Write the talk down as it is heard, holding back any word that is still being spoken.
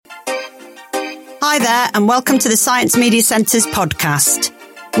Hi there, and welcome to the Science Media Centre's podcast.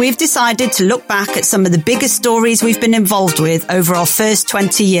 We've decided to look back at some of the biggest stories we've been involved with over our first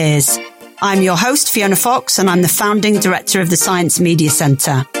 20 years. I'm your host, Fiona Fox, and I'm the founding director of the Science Media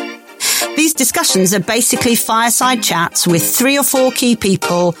Centre. These discussions are basically fireside chats with 3 or 4 key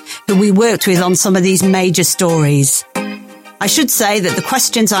people who we worked with on some of these major stories. I should say that the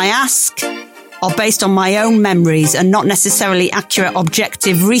questions I ask are based on my own memories and not necessarily accurate,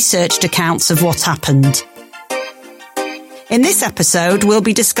 objective, researched accounts of what happened. In this episode, we'll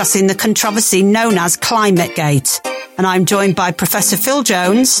be discussing the controversy known as Climategate, and I'm joined by Professor Phil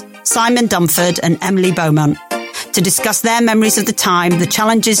Jones, Simon Dunford and Emily Beaumont to discuss their memories of the time, the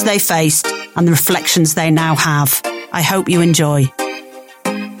challenges they faced, and the reflections they now have. I hope you enjoy.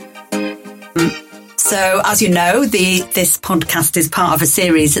 So, as you know, this podcast is part of a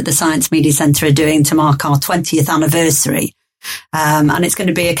series that the Science Media Centre are doing to mark our 20th anniversary. And it's going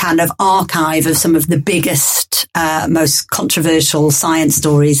to be a kind of archive of some of the biggest, most controversial science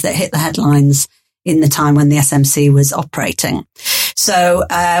stories that hit the headlines in the time when the SMC was operating. So,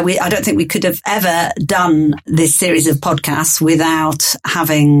 I don't think we could have ever done this series of podcasts without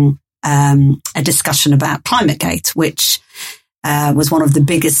having a discussion about Climategate, which was one of the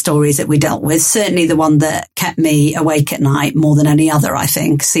biggest stories that we dealt with. Certainly the one that kept me awake at night more than any other, I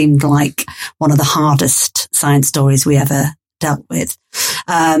think. Seemed like one of the hardest science stories we ever dealt with.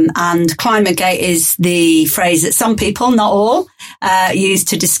 And Climategate is the phrase that some people, not all, use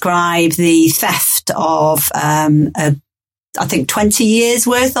to describe the theft of, I think 20 years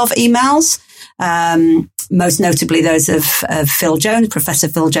worth of emails. Most notably those of Phil Jones, Professor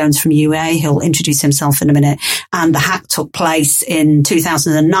Phil Jones from UA. He'll introduce himself in a minute. And the hack took place in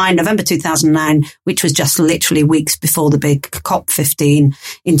 2009, November 2009, which was just literally weeks before the big COP15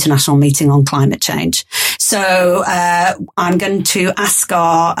 international meeting on climate change. So I'm going to ask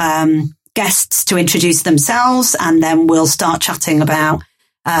our guests to introduce themselves, and then we'll start chatting about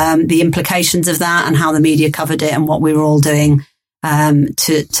the implications of that and how the media covered it and what we were all doing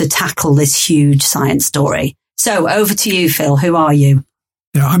to tackle this huge science story. So over to you, Phil. Who are you?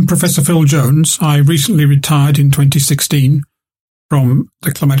 Yeah, I'm Professor Phil Jones. I recently retired in 2016 from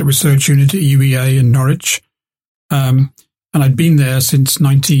the Climategate Research Unit at UEA in Norwich. And I'd been there since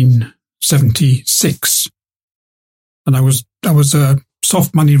 1976. And I was a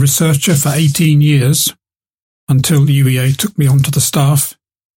soft money researcher for 18 years until UEA took me onto the staff.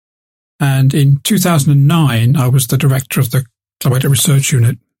 And in 2009, I was the director of the Climategate Research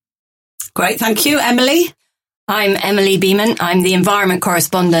Unit. Great, thank you. Emily? I'm Emily Beaumont. I'm the environment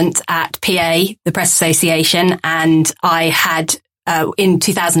correspondent at PA, the Press Association, and I had, in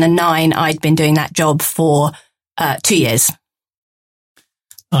 2009, I'd been doing that job for 2 years.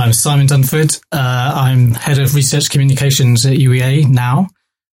 I'm Simon Dunford. I'm Head of Research Communications at UEA now.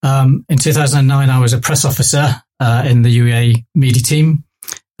 In 2009, I was a press officer in the UEA media team,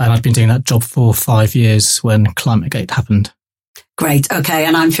 and I've been doing that job for 5 years when Climategate happened. Great. Okay.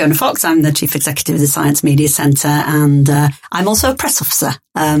 And I'm Fiona Fox. I'm the Chief Executive of the Science Media Centre, and I'm also a press officer.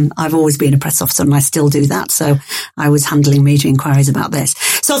 I've always been a press officer, and I still do that. So I was handling media inquiries about this.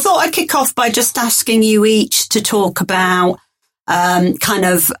 So I thought I'd kick off by just asking you each to talk about kind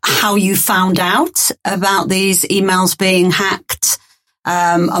of how you found out about these emails being hacked,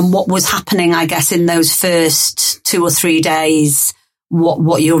 and what was happening, I guess, in those first 2 or 3 days,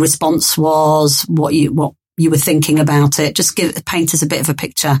 what your response was, what you were thinking about it. Just paint us a bit of a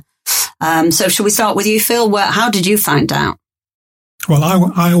picture. So shall we start with you, Phil? How did you find out? Well,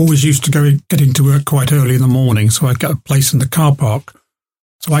 I always used to get into work quite early in the morning, so I'd get a place in the car park.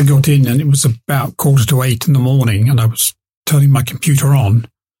 So I got in, and it was about 7:45 in the morning, and I was turning my computer on,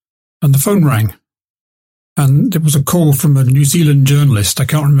 and the phone rang. And it was a call from a New Zealand journalist. I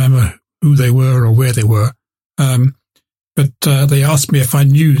can't remember who they were or where they were. But they asked me if I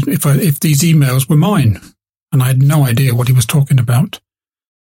knew if these emails were mine. And I had no idea what he was talking about.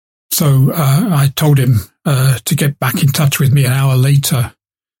 So I told him to get back in touch with me an hour later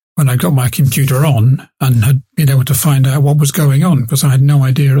when I got my computer on and had been able to find out what was going on, because I had no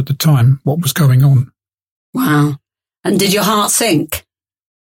idea at the time what was going on. Wow. And did your heart sink?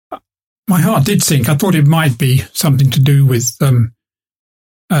 My heart did sink. I thought it might be something to do with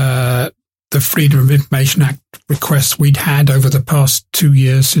the Freedom of Information Act requests we'd had over the past 2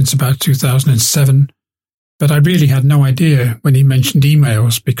 years, since about 2007. But I really had no idea when he mentioned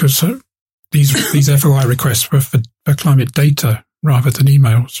emails, because these FOI requests were for climate data rather than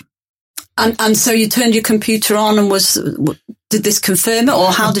emails. And so you turned your computer on and did this confirm it,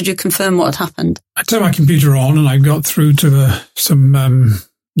 or how did you confirm what had happened? I turned my computer on and I got through to some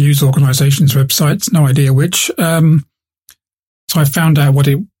news organisations' websites, no idea which. So I found out what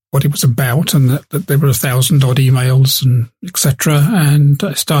it what it was about, and that there were 1,000 odd emails and etc. And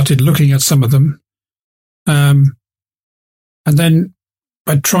I started looking at some of them. And then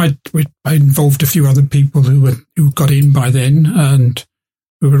I involved a few other people who got in by then, and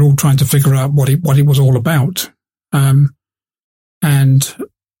we were all trying to figure out what it was all about. And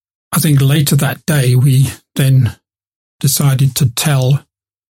I think later that day, we then decided to tell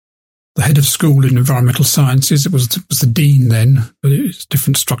the head of school in environmental sciences. It was the dean then, but it's a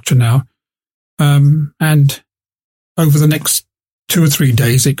different structure now. And over the next 2 or 3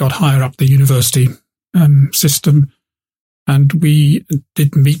 days, it got higher up the university system. And we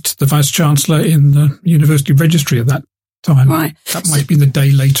did meet the Vice-Chancellor in the university registry at that time. Right. That might be the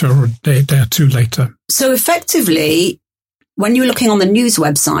day later or a day or two later. So effectively, when you were looking on the news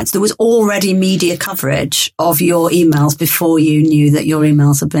websites, there was already media coverage of your emails before you knew that your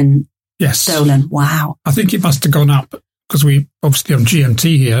emails had been stolen. Wow. I think it must have gone up because we obviously on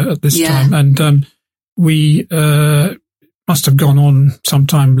GMT here at this time. And we must have gone on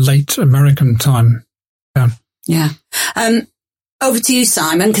sometime late American time. Yeah. Over to you,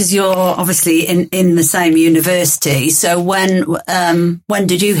 Simon, because you're obviously in the same university. So when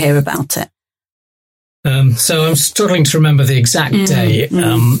did you hear about it? So I'm struggling to remember the exact day,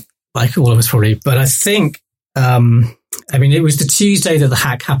 like all of us probably, but I think, it was the Tuesday that the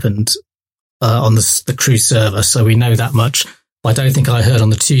hack happened on the crew server, so we know that much. I don't think I heard on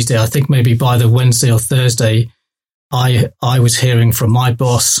the Tuesday. I think maybe by the Wednesday or Thursday, I was hearing from my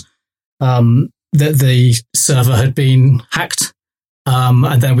boss that the server had been hacked.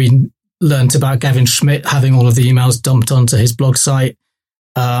 And then we learnt about Gavin Schmidt having all of the emails dumped onto his blog site.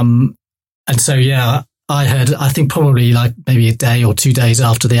 And so, I heard, I think probably like maybe a day or 2 days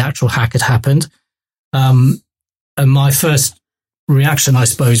after the actual hack had happened. And my first reaction, I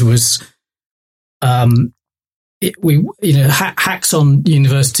suppose, was, hacks on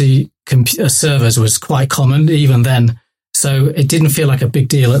university servers was quite common even then. So it didn't feel like a big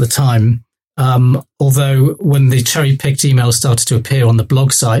deal at the time. Although when the cherry-picked emails started to appear on the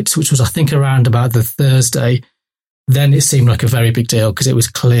blog sites, which was, I think, around about the Thursday, then it seemed like a very big deal because it was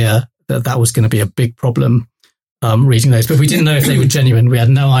clear that was going to be a big problem reading those. But we didn't know if they were genuine. We had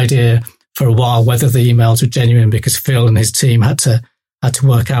no idea for a while whether the emails were genuine because Phil and his team had to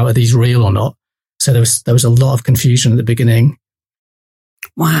work out are these real or not. So there was a lot of confusion at the beginning.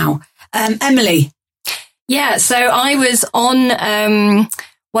 Wow. Emily? Yeah, so I was on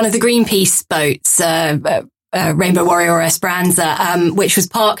one of the Greenpeace boats, Rainbow Warrior or Esperanza, which was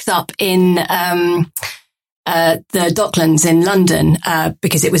parked up in the Docklands in London,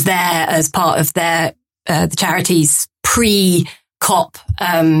 because it was there as part of their the charity's pre-COP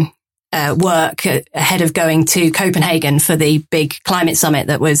work ahead of going to Copenhagen for the big climate summit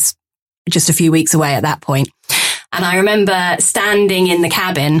that was just a few weeks away at that point. And I remember standing in the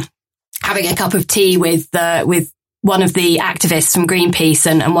cabin having a cup of tea with one of the activists from Greenpeace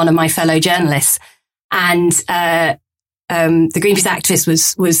and one of my fellow journalists. And the Greenpeace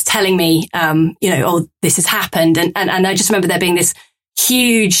activist was telling me, this has happened. And I just remember there being this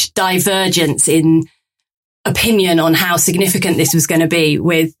huge divergence in opinion on how significant this was going to be,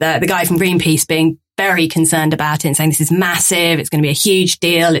 with the guy from Greenpeace being very concerned about it and saying this is massive, it's going to be a huge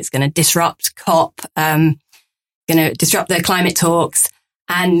deal, it's going to disrupt COP, going to disrupt the climate talks.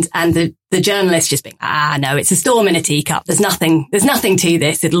 And the journalist just being, no, it's a storm in a teacup. There's nothing to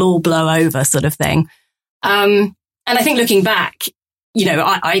this. It'll all blow over, sort of thing. And I think looking back,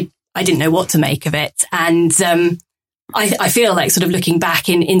 I didn't know what to make of it. And, I feel like sort of looking back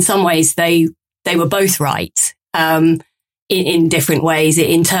in some ways, they were both right, in different ways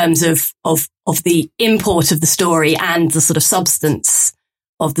in terms of the import of the story and the sort of substance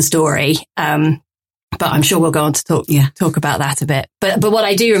of the story. But I'm sure we'll go on to talk about that a bit. But what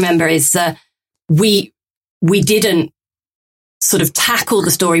I do remember is we didn't sort of tackle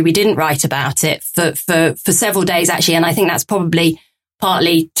the story. We didn't write about it for several days, actually. And I think that's probably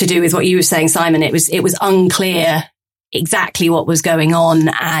partly to do with what you were saying, Simon. It was unclear exactly what was going on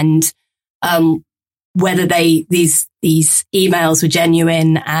and whether these emails were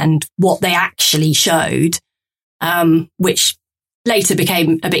genuine and what they actually showed, which later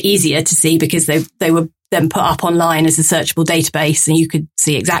became a bit easier to see because they were then put up online as a searchable database and you could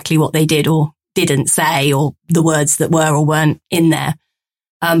see exactly what they did or didn't say or the words that were or weren't in there.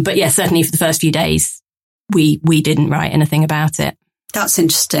 But yeah, certainly for the first few days, we didn't write anything about it. That's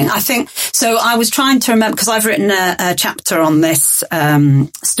interesting. I think, so I was trying to remember, because I've written a chapter on this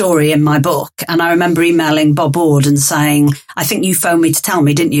story in my book, and I remember emailing Bob Ord and saying, I think you phoned me to tell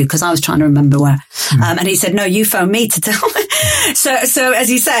me, didn't you? Because I was trying to remember where. And he said, no, you phoned me to tell me. So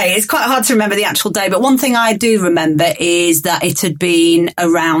as you say, it's quite hard to remember the actual day. But one thing I do remember is that it had been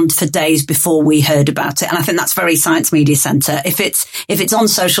around for days before we heard about it. And I think that's very Science Media Centre. If it's on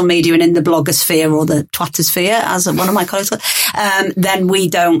social media and in the blogosphere or the twattersphere, as one of my colleagues called, then we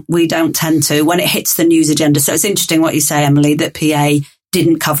don't tend to when it hits the news agenda. So it's interesting what you say, Emily, that PA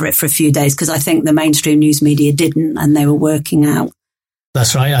didn't cover it for a few days, because I think the mainstream news media didn't, and they were working out.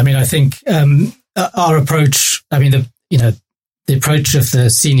 That's right. I mean, I think our approach, the approach of the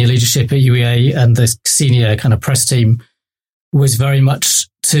senior leadership at UEA and the senior kind of press team was very much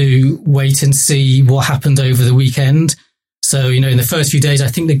to wait and see what happened over the weekend. So, in the first few days, I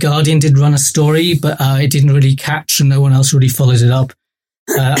think The Guardian did run a story, but it didn't really catch and no one else really followed it up.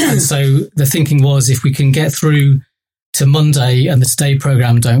 And so the thinking was, if we can get through to Monday and the Today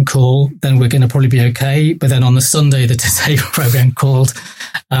programme don't call, then we're going to probably be okay. But then on the Sunday, the Today programme called.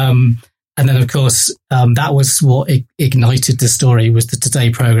 And then, of course, that was what ignited the story, was the Today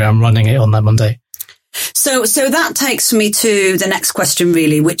programme running it on that Monday. So that takes me to the next question,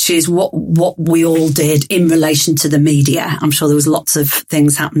 really, which is what we all did in relation to the media. I'm sure there was lots of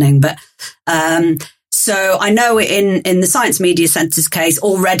things happening, but so I know in the Science Media Centre's case,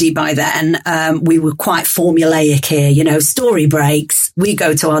 already by then, we were quite formulaic here, story breaks. We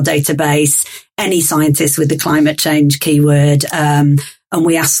go to our database, any scientist with the climate change keyword, and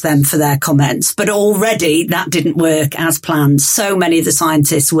we ask them for their comments. But already that didn't work as planned. So many of the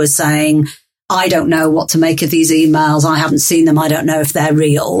scientists were saying, I don't know what to make of these emails. I haven't seen them. I don't know if they're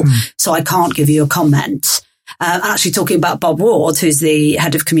real. So I can't give you a comment. Actually talking about Bob Ward, who's the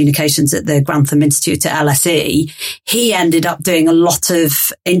head of communications at the Grantham Institute at LSE, he ended up doing a lot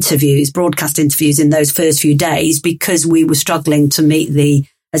of broadcast interviews in those first few days, because we were struggling to meet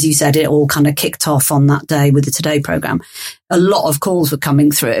as you said, it all kind of kicked off on that day with the Today programme. A lot of calls were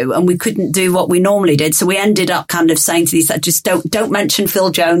coming through and we couldn't do what we normally did. So we ended up kind of saying to these, just don't mention Phil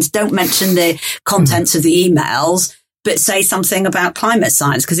Jones, don't mention the contents of the emails, but say something about climate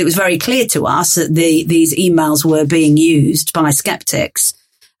science, because it was very clear to us that these emails were being used by skeptics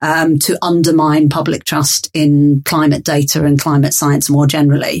to undermine public trust in climate data and climate science more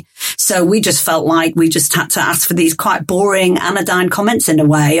generally. So we just felt like we just had to ask for these quite boring anodyne comments, in a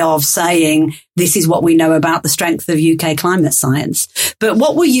way, of saying, this is what we know about the strength of UK climate science. But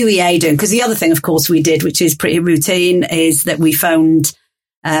what were UEA doing? Because the other thing, of course, we did, which is pretty routine, is that we phoned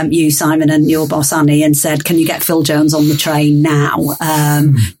you, Simon, and your boss, Annie, and said, can you get Phil Jones on the train now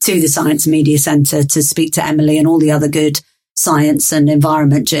to the Science Media Centre to speak to Emily and all the other good science and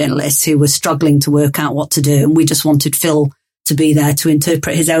environment journalists who were struggling to work out what to do. And we just wanted Phil to be there to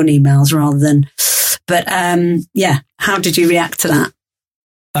interpret his own emails rather than... But, how did you react to that?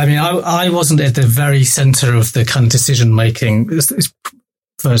 I mean, I wasn't at the very centre of the kind of decision-making. It's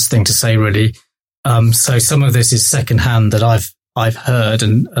first thing to say, really. So some of this is secondhand that I've heard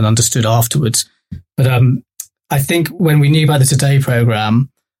and understood afterwards. But I think when we knew about the Today programme,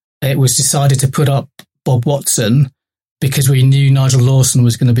 it was decided to put up Bob Watson, because we knew Nigel Lawson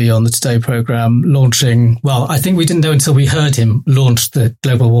was going to be on the Today programme launching. Well, I think we didn't know until we heard him launch the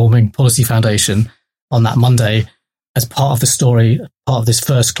Global Warming Policy Foundation on that Monday as part of the story, part of this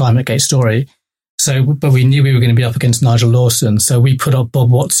first Climategate story. So, but we knew we were going to be up against Nigel Lawson. So we put up Bob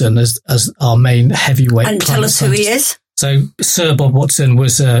Watson as our main heavyweight. And tell us who he is. So Sir Bob Watson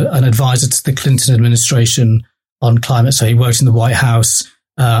was an advisor to the Clinton administration on climate. So he worked in the White House.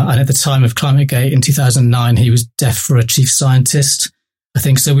 And at the time of Climategate in 2009, he was deaf for a chief scientist, I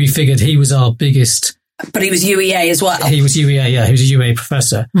think. So we figured he was our biggest. But he was UEA as well. He was UEA, yeah. He was a UEA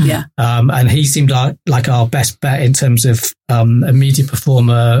professor. Yeah. And he seemed like our best bet in terms of a media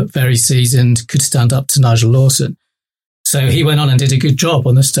performer, very seasoned, could stand up to Nigel Lawson. So he went on and did a good job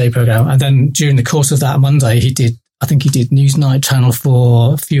on the Today programme. And then during the course of that Monday, he did Newsnight, Channel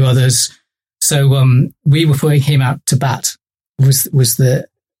 4, a few others. So we were putting him out to bat.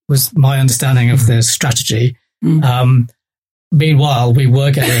 Was my understanding of the strategy. Meanwhile, we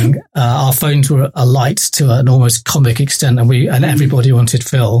were getting our phones were alight to an almost comic extent, and everybody wanted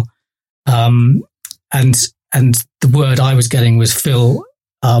Phil. And the word I was getting was, Phil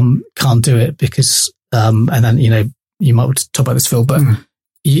can't do it because and then you might want to talk about this, Phil, but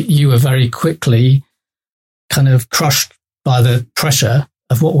you were very quickly kind of crushed by the pressure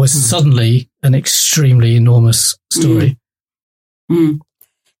of what was suddenly an extremely enormous story.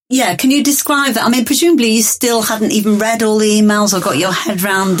 Yeah, can you describe that? I mean, presumably you still hadn't even read all the emails or got your head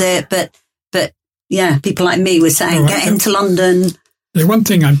around it, but yeah, people like me were saying, get into London. The one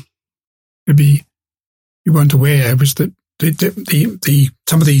thing maybe you weren't aware was that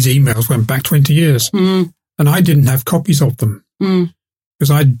some of these emails went back 20 years, and I didn't have copies of them because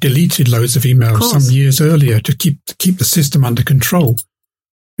I deleted loads of emails some years earlier to keep the system under control.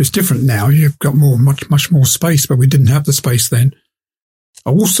 It's different now. You've got much more space, but we didn't have the space then.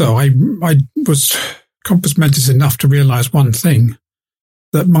 Also, I was compass mentis enough to realize one thing,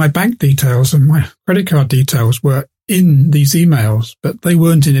 that my bank details and my credit card details were in these emails, but they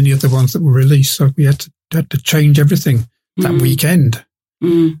weren't in any of the ones that were released. So we had to change everything that weekend.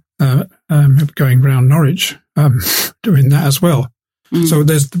 Going around Norwich, doing that as well. So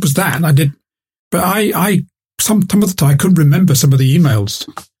there was that, and I did, but I some of the time I couldn't remember some of the emails.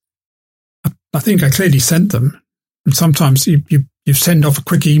 I think I clearly sent them, and sometimes you send off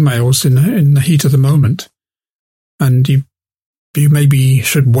quick emails in the heat of the moment, and you maybe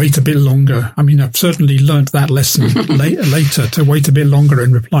should wait a bit longer. I mean, I've certainly learned that lesson later, to wait a bit longer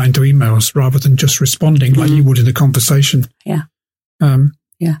in replying to emails rather than just responding like you would in a conversation. Yeah.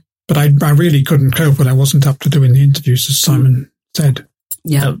 But I really couldn't cope when I wasn't up to doing the interviews, as Simon said.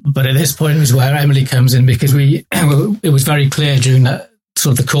 Yeah. But at this point was where Emily comes in, because it was very clear during that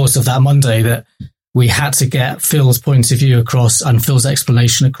sort of the course of that Monday that we had to get Phil's point of view across and Phil's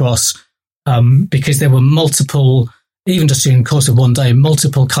explanation across, because there were multiple, even just during the course of one day,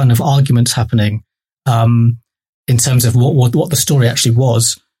 multiple kind of arguments happening in terms of what the story actually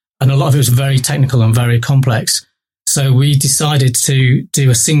was. And a lot of it was very technical and very complex. So we decided to do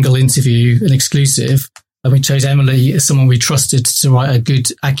a single interview, an exclusive, and we chose Emily as someone we trusted to write a good,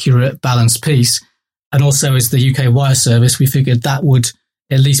 accurate, balanced piece. And also as the UK Wire Service, we figured that would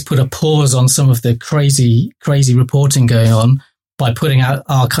at least put a pause on some of the crazy reporting going on by putting out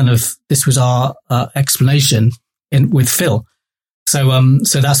this was our explanation with Phil.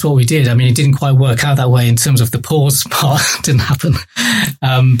 So that's what we did. I mean, it didn't quite work out that way in terms of the pause part. Didn't happen.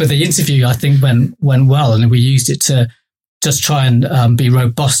 But the interview, I think, went well, and we used it to just try and be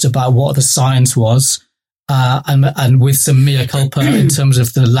robust about what the science was, and with some mea culpa in terms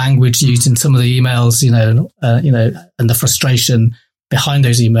of the language used in some of the emails, and the frustration behind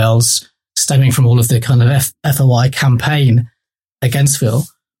those emails stemming from all of the kind of FOI campaign against Phil.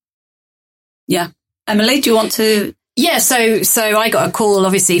 Yeah. Emily, do you want to? Yeah, so I got a call,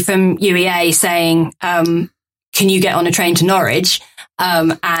 obviously, from UEA saying, can you get on a train to Norwich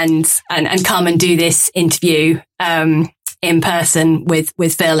and come and do this interview in person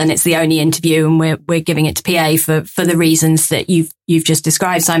with Phil? And it's the only interview, and we're giving it to PA for the reasons that you've just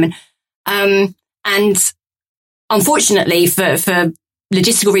described, Simon. And unfortunately, for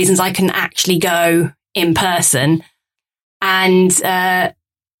logistical reasons, I couldn't actually go in person. And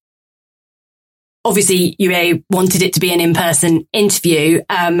obviously, UEA wanted it to be an in-person interview,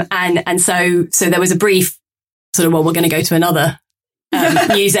 and so there was a brief sort of, well, we're going to go to another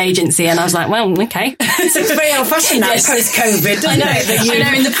news agency, and I was like, well, okay. It's very old-fashioned now, post-COVID. I know.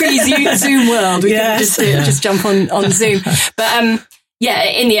 In the pre-Zoom world, we could just jump on Zoom. But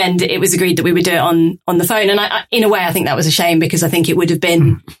in the end, it was agreed that we would do it on the phone, and I, in a way, I think that was a shame, because I think it would have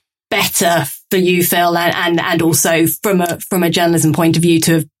been better for you, Phil, and also from a journalism point of view,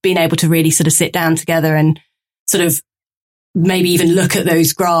 to have been able to really sort of sit down together and sort of maybe even look at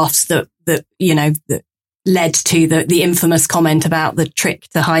those graphs that led to the infamous comment about the trick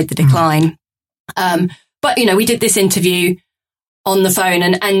to hide the decline. But we did this interview on the phone,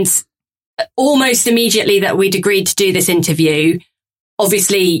 and almost immediately that we'd agreed to do this interview,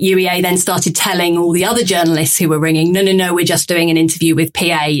 obviously, UEA then started telling all the other journalists who were ringing, no, we're just doing an interview with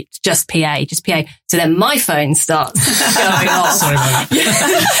PA, just PA. So then my phone starts going off. Sorry about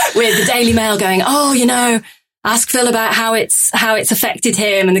that. With the Daily Mail going, ask Phil about how it's affected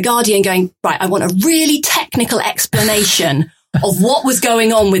him, and the Guardian going, right, I want a really technical explanation of what was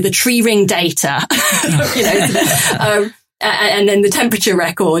going on with the tree ring data, and then the temperature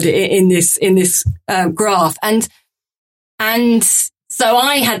record in this graph, and so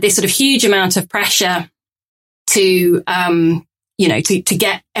I had this sort of huge amount of pressure to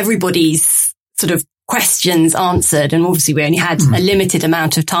get everybody's sort of questions answered. And obviously we only had a limited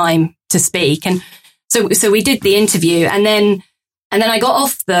amount of time to speak. And so we did the interview, and then I got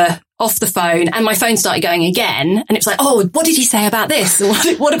off the phone, and my phone started going again. And it was like, oh, what did he say about this?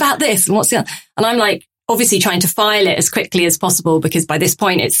 What about this? And what's the other? And I'm like, obviously trying to file it as quickly as possible, because by this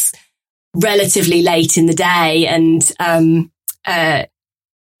point it's relatively late in the day, and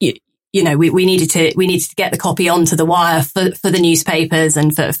we needed to get the copy onto the wire for the newspapers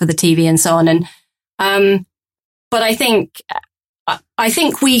and for the TV and so on. And but I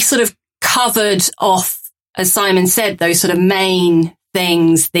think we sort of covered off, as Simon said, those sort of main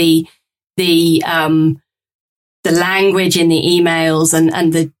things, the language in the emails,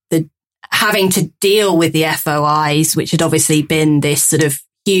 and the having to deal with the FOIs, which had obviously been this sort of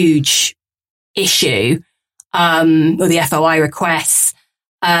huge issue, or the FOI requests,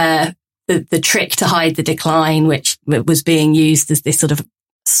 the trick to hide the decline, which was being used as this sort of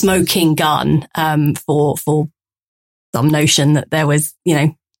smoking gun, for some notion that there was,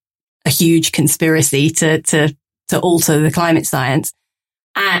 a huge conspiracy to alter the climate science.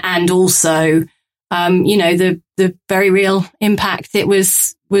 And also, the very real impact it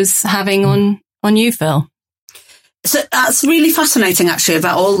was having on you, Phil. So that's really fascinating, actually,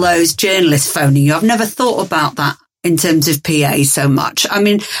 about all those journalists phoning you. I've never thought about that in terms of PA so much. I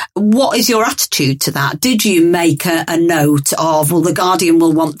mean, what is your attitude to that? Did you make a note of, well, the Guardian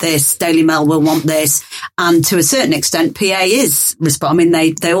will want this, Daily Mail will want this, and to a certain extent, PA is I mean,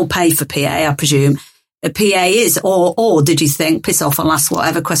 they all pay for PA, I presume. A PA is, or did you think, piss off, I'll ask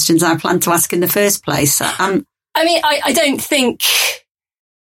whatever questions I planned to ask in the first place? I mean, I don't think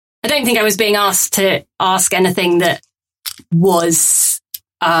I was being asked to ask anything that was,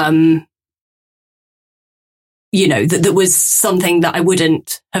 that was something that I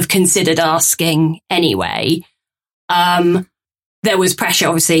wouldn't have considered asking anyway. There was pressure,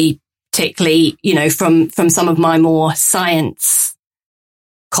 obviously, particularly, from some of my more science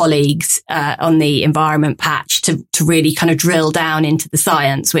colleagues on the environment patch to really kind of drill down into the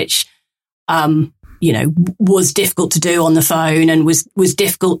science, which, was difficult to do on the phone and was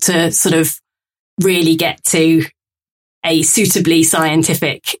difficult to sort of really get to a suitably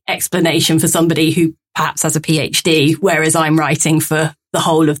scientific explanation for somebody who perhaps has a PhD, whereas I'm writing for the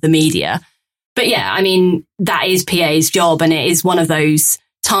whole of the media. But yeah, I mean, that is PA's job. And it is one of those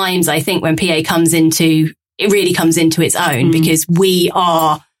times, I think, when PA really comes into its own, because we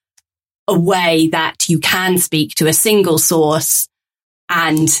are a way that you can speak to a single source.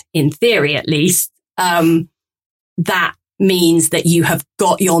 And in theory, at least, that means that you have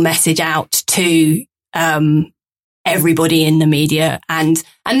got your message out to, everybody in the media and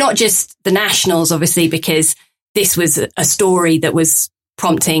not just the nationals, obviously, because this was a story that was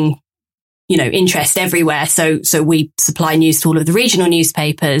prompting, interest everywhere. So we supply news to all of the regional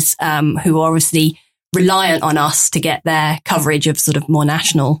newspapers, who are obviously reliant on us to get their coverage of sort of more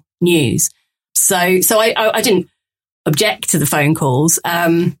national news. So I didn't object to the phone calls.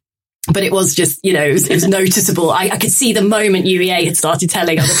 But it was just, it was noticeable. I could see the moment UEA had started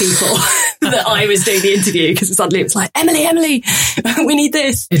telling other people that I was doing the interview, because suddenly it was like, Emily, we need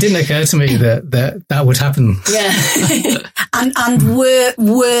this. It didn't occur to me that would happen. Yeah. and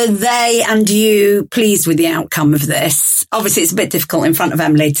were they and you pleased with the outcome of this? Obviously, it's a bit difficult in front of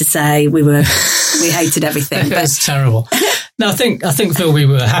Emily to say we hated everything. But it's terrible. No, I think Phil, we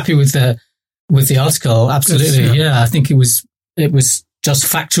were happy with the article. Absolutely. Yes, yeah. I think it was just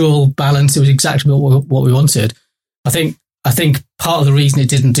factual, balance. It was exactly what we wanted. I think part of the reason it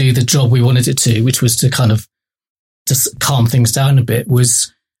didn't do the job we wanted it to, which was to kind of just calm things down a bit,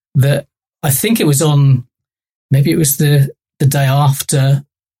 was that I think it was maybe it was the day after,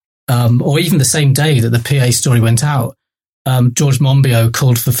 or even the same day that the PA story went out. George Monbiot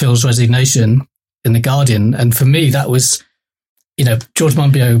called for Phil's resignation in The Guardian. And for me, that was, George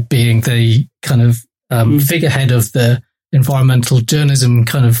Monbiot being the kind of figurehead of the environmental journalism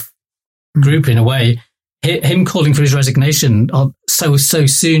kind of group in a way, him calling for his resignation so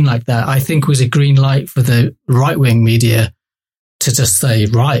soon like that, I think was a green light for the right-wing media to just say,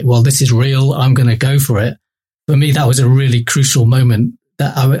 right, well, this is real, I'm going to go for it. For me, that was a really crucial moment.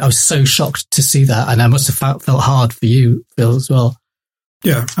 That I was so shocked to see that, and I must have felt hard for you, Phil, as well.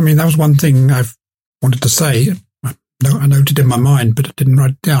 Yeah, I mean, that was one thing I've wanted to say. I noted in my mind, but I didn't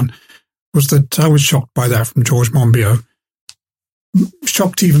write it down, was that I was shocked by that from George Monbiot.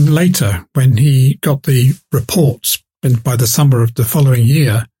 Shocked even later when he got the reports by the summer of the following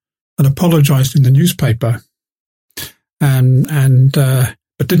year and apologised in the newspaper,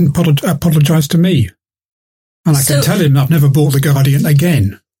 but didn't apologise to me. And I can tell him I've never bought The Guardian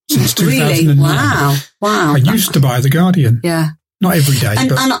again since 2009. Really? Wow. I used to buy The Guardian. Yeah. Not every day.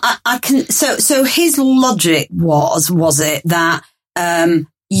 And I can. So his logic was it that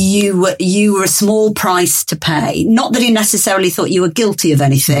you were a small price to pay? Not that he necessarily thought you were guilty of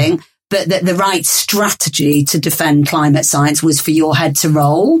anything, but that the right strategy to defend climate science was for your head to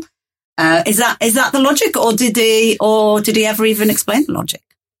roll. Is that the logic, or did he ever even explain the logic?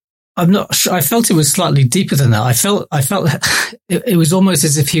 I'm not sure. I felt it was slightly deeper than that. I felt it was almost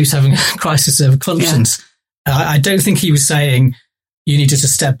as if he was having a crisis of conscience. Yeah. I don't think he was saying you needed to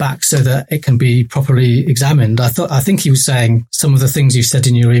step back so that it can be properly examined. I think he was saying some of the things you said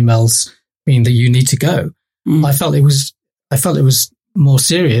in your emails mean that you need to go. I felt it was more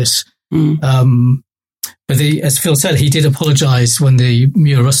serious. But as Phil said, he did apologise when the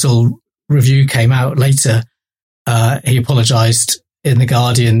Muir-Russell review came out later. He apologised in The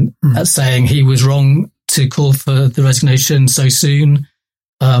Guardian, saying he was wrong to call for the resignation so soon.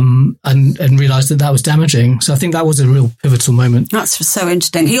 and realised that was damaging. So I think that was a real pivotal moment. That's so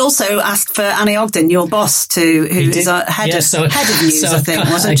interesting. He also asked for Annie Ogden, your boss, who is a head of news, I think,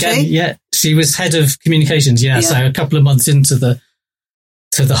 wasn't she? Yeah, she was head of communications. Yeah, so a couple of months into the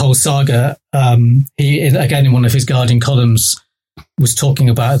whole saga, he again in one of his Guardian columns was talking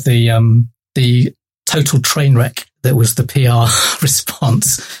about the total train wreck that was the PR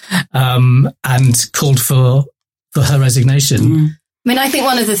response, and called for her resignation. Mm. I mean, I think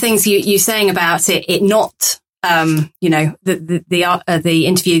one of the things you're saying about it not, the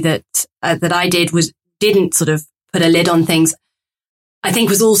interview that I didn't sort of put a lid on things. I think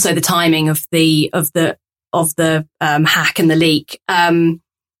was also the timing of the hack and the leak.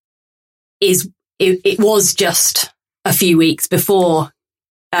 It was just a few weeks before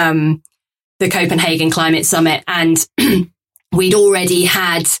the Copenhagen Climate Summit, and we'd already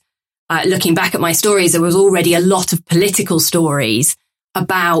had. Looking back at my stories, there was already a lot of political stories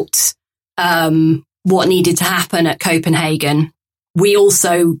about what needed to happen at Copenhagen. We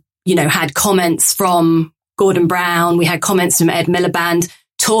also, had comments from Gordon Brown. We had comments from Ed Miliband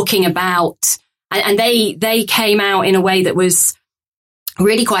talking about, and they came out in a way that was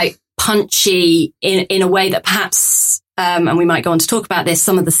really quite punchy, in a way that perhaps, and we might go on to talk about this,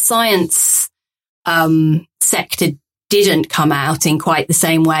 some of the science sector didn't come out in quite the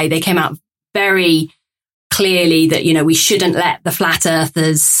same way. They came out very clearly that, we shouldn't let the flat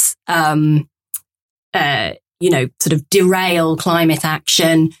earthers, sort of derail climate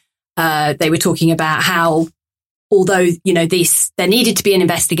action. They were talking about how, although, there needed to be an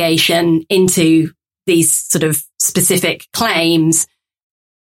investigation into these sort of specific claims,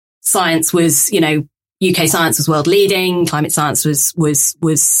 science was, UK science was world leading, climate science was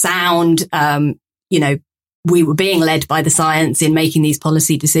sound, we were being led by the science in making these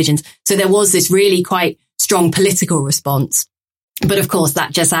policy decisions. So there was this really quite strong political response. But of course,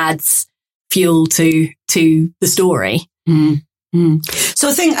 that just adds fuel to the story. Mm-hmm. So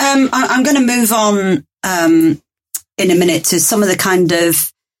I think I'm going to move on in a minute to some of the kind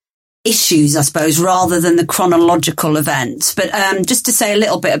of issues, I suppose, rather than the chronological events. But just to say a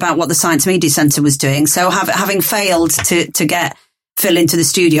little bit about what the Science Media Centre was doing. So having failed to get Phil into the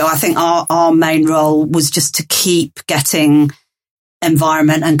studio, I think our main role was just to keep getting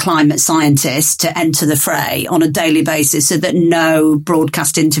environment and climate scientists to enter the fray on a daily basis, so that no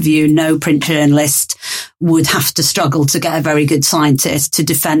broadcast interview, no print journalist would have to struggle to get a very good scientist to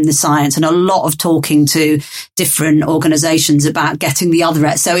defend the science, and a lot of talking to different organisations about getting the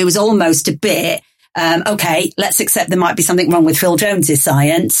other. So it was almost a bit, okay, let's accept there might be something wrong with Phil Jones's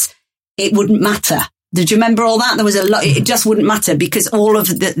science. It wouldn't matter. Did you remember all that? There was a lot. It just wouldn't matter, because all of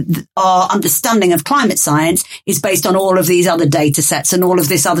our understanding of climate science is based on all of these other data sets and all of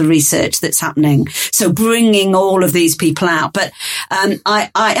this other research that's happening. So bringing all of these people out. But,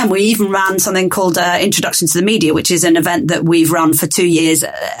 and we even ran something called Introduction to the Media, which is an event that we've run for 2 years,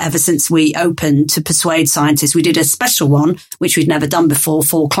 ever since we opened, to persuade scientists. We did a special one, which we'd never done before,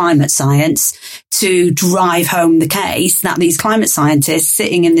 for climate science, to drive home the case that these climate scientists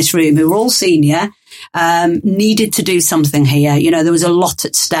sitting in this room, who were all senior, needed to do something here. There was a lot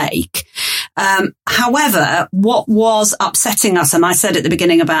at stake. However, what was upsetting us, and I said at the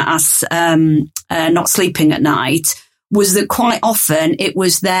beginning about us not sleeping at night, was that quite often it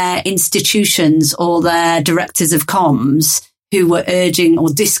was their institutions or their directors of comms who were urging or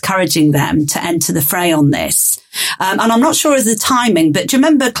discouraging them to enter the fray on this. And I'm not sure of the timing, but do you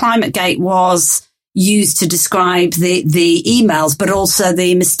remember Climategate was used to describe the emails, but also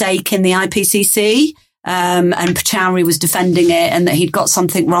the mistake in the IPCC. And Pachauri was defending it, and that he'd got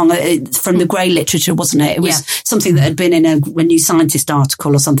something wrong from the grey literature, wasn't it? It was something that had been in a New Scientist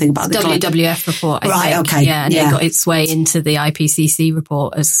article or something about the WWF report. I think. Okay. Yeah, and it got its way into the IPCC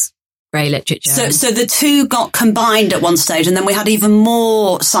report as grey literature. So the two got combined at one stage, and then we had even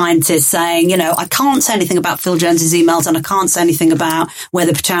more scientists saying, I can't say anything about Phil Jones's emails, and I can't say anything about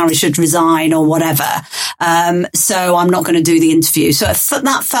whether Pachauri should resign or whatever. So I'm not going to do the interview. So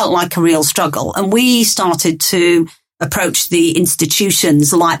that felt like a real struggle. And we started to approach the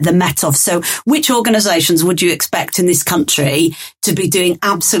institutions like the Met Office. So which organisations would you expect in this country to be doing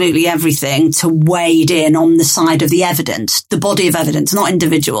absolutely everything to wade in on the side of the evidence, the body of evidence, not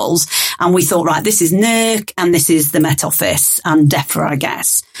individuals? And we thought, right, this is NERC and this is the Met Office and DEFRA, I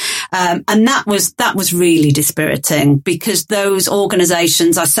guess. And that was really dispiriting, because those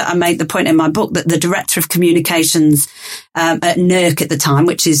organisations, I made the point in my book that the Director of Communications at NERC at the time,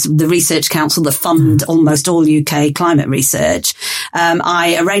 which is the research council that fund almost all UK climate research,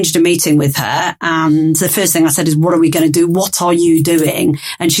 I arranged a meeting with her, and the first thing I said is, what are we going to do? What are you doing?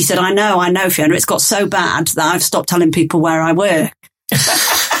 And she said, I know, Fiona, it's got so bad that I've stopped telling people where I work.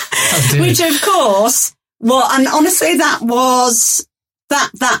 Which of course, well, and honestly, that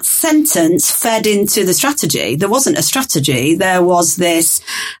sentence fed into the strategy. There wasn't a strategy. There was this,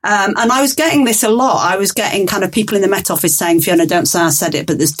 and I was getting this a lot. I was getting kind of people in the Met Office saying, Fiona, don't say I said it,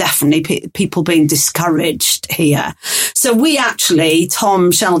 but there's definitely people being discouraged here. So we actually,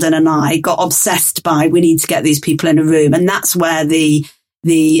 Tom Sheldon and I, got obsessed by, we need to get these people in a room. And that's where the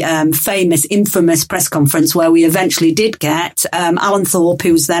infamous press conference where we eventually did get, Alan Thorpe,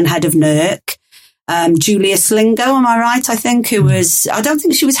 who was then head of NERC, Julia Slingo, am I right? I think, I don't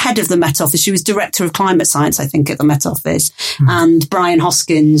think she was head of the Met Office. She was director of climate science, I think, at the Met Office. And Brian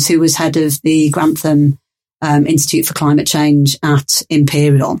Hoskins, who was head of the Grantham Institute for Climate Change at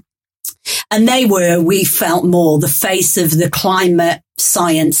Imperial. And they were, we felt, more the face of the climate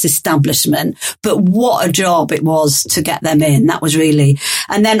science establishment. But what a job it was to get them in. That was really,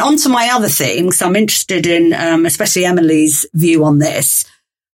 and then on to my other things. I'm interested in, especially Emily's view on this.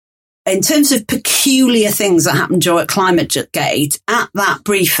 In terms of peculiar things that happened during Climategate, at that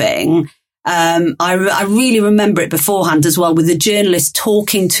briefing, I really remember it beforehand as well, with the journalists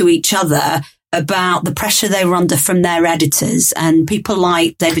talking to each other about the pressure they were under from their editors, and people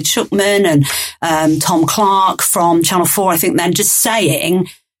like David Schuckman and Tom Clark from Channel 4, I think, then just saying,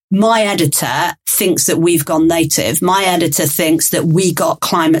 my editor thinks that we've gone native. My editor thinks that we got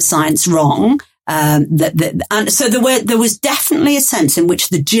climate science wrong. And so there was definitely a sense in which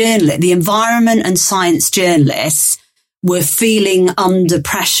the environment and science journalists were feeling under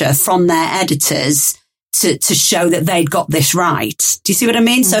pressure from their editors to show that they'd got this right. Do you see what I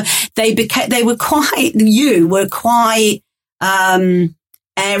mean? So you were quite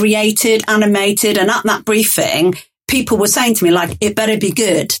aerated, animated, and at that briefing, people were saying to me, like, it better be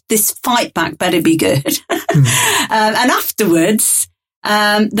good. This fight back better be good. And afterwards,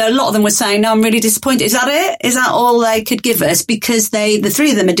 a lot of them were saying, no, I'm really disappointed. Is that it? Is that all they could give us? Because the three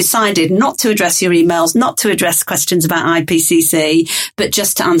of them had decided not to address your emails, not to address questions about IPCC, but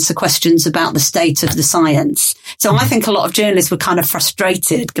just to answer questions about the state of the science. So I think a lot of journalists were kind of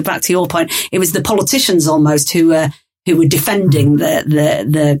frustrated. Go back to your point. It was the politicians almost who were defending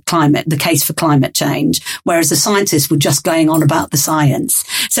the case for climate change, whereas the scientists were just going on about the science.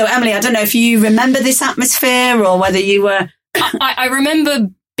 So Emily, I don't know if you remember this atmosphere or whether you were... I remember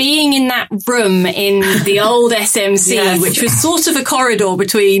being in that room in the old SMC, yes, which was sort of a corridor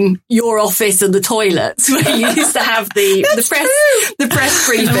between your office and the toilets, where you used to have the press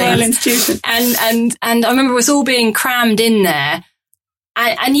briefings. And I remember us all being crammed in there.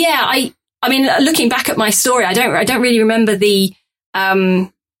 And yeah, I mean, looking back at my story, I don't really remember the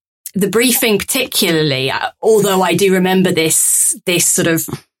briefing particularly, although I do remember this sort of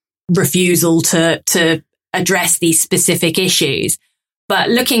refusal to address these specific issues. But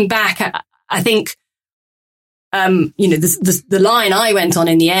looking back, I think, the line I went on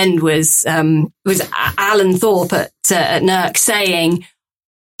in the end was Alan Thorpe at NERC saying,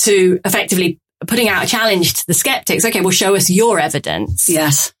 to effectively putting out a challenge to the skeptics. Okay, well, show us your evidence.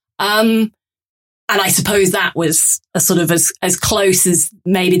 Yes. And I suppose that was a sort of as close as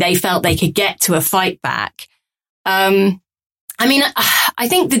maybe they felt they could get to a fight back. I mean, I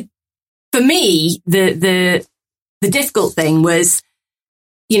think that, for me, the difficult thing was,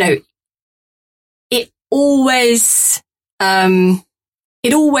 it always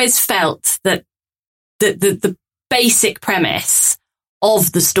felt that the basic premise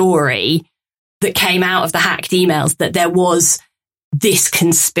of the story that came out of the hacked emails, that there was this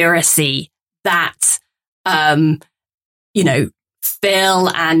conspiracy that, Phil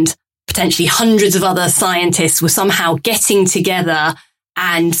and potentially hundreds of other scientists were somehow getting together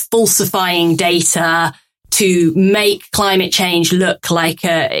and falsifying data to make climate change look like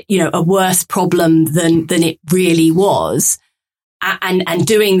a worse problem than it really was. And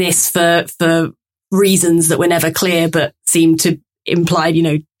doing this for reasons that were never clear, but seemed to imply,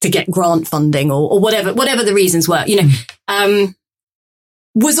 to get grant funding or whatever the reasons were,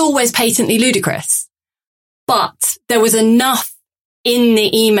 was always patently ludicrous. But there was enough in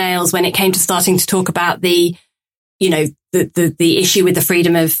the emails when it came to starting to talk about the issue with the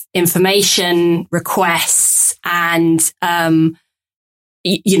freedom of information requests and, some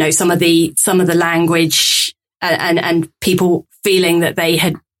of the language and people feeling that they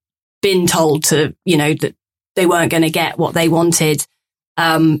had been told to, that they weren't going to get what they wanted.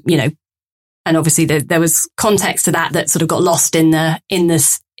 And obviously there was context to that sort of got lost in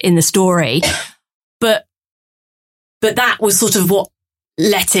the story, but that was sort of what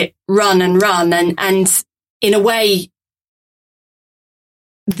let it run and in a way,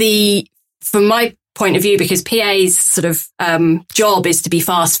 from my point of view, because PA's sort of job is to be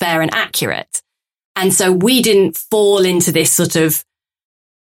fast, fair and accurate. And so we didn't fall into this sort of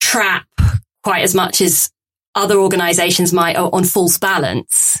trap quite as much as other organizations might on false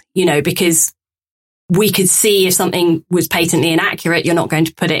balance, because we could see if something was patently inaccurate, you're not going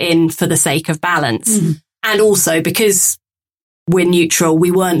to put it in for the sake of balance. And also because we're neutral,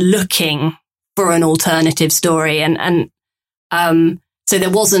 we weren't looking for an alternative story. So there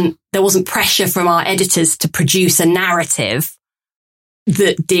wasn't pressure from our editors to produce a narrative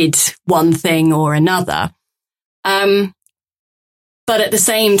that did one thing or another. But at the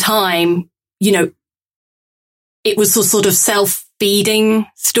same time, it was a sort of self-feeding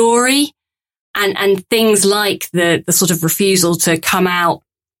story, and things like the sort of refusal to come out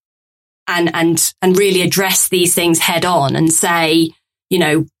and really address these things head on and say,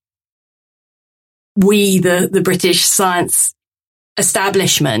 we, the British science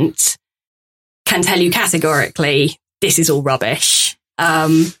establishment, can tell you categorically, this is all rubbish.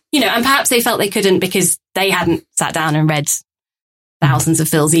 And perhaps they felt they couldn't because they hadn't sat down and read thousands of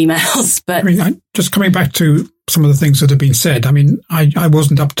Phil's emails. But just coming back to some of the things that have been said, I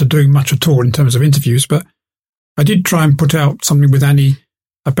wasn't up to doing much at all in terms of interviews, but I did try and put out something with Annie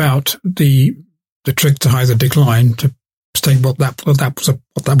about the trick to hide the decline, to state what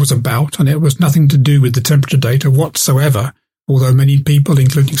that was about, and it was nothing to do with the temperature data whatsoever, although many people,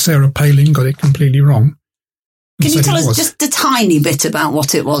 including Sarah Palin, got it completely wrong. Can you tell us just a tiny bit about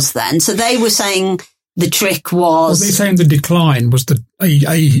what it was then? So they were saying the trick was... Well, they're saying the decline was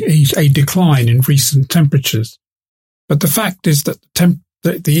a decline in recent temperatures. But the fact is that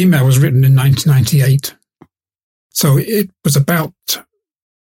the email was written in 1998. So it was about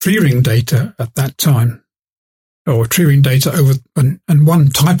tree ring data at that time, or tree ring data over, and one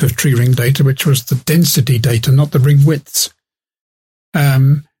type of tree ring data, which was the density data, not the ring widths.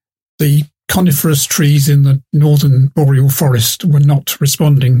 The coniferous trees in the northern boreal forest were not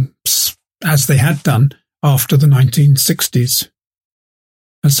responding as they had done after the 1960s.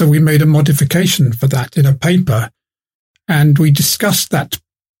 And so we made a modification for that in a paper, and we discussed that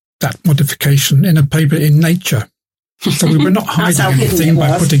modification in a paper in Nature. So we were not hiding anything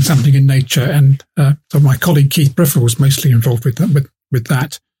by putting something in Nature, and so my colleague Keith Briffer was mostly involved with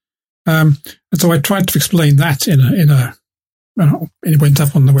that. And so I tried to explain that it went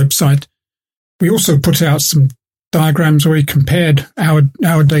up on the website. We also put out some diagrams where we compared our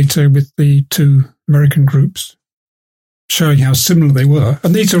data with the two American groups, showing how similar they were.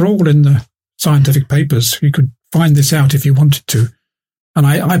 And these are all in the scientific papers. You could find this out if you wanted to. And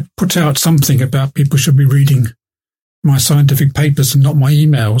I put out something about people should be reading my scientific papers and not my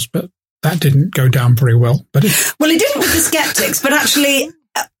emails, but that didn't go down very well. But it didn't with the skeptics, but actually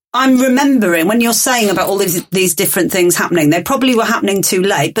I'm remembering when you're saying about all these different things happening, they probably were happening too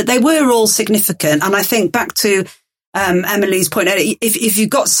late, but they were all significant. And I think back to Emily's point, if you've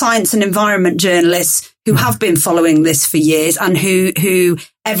got science and environment journalists who have been following this for years and who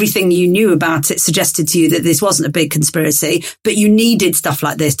everything you knew about it suggested to you that this wasn't a big conspiracy, but you needed stuff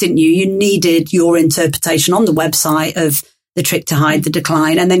like this, didn't you? You needed your interpretation on the website of the trick to hide the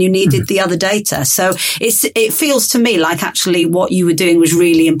decline, and then you needed the other data. So it feels to me like actually what you were doing was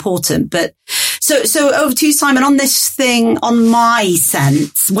really important. But so over to you, Simon, on this thing, on my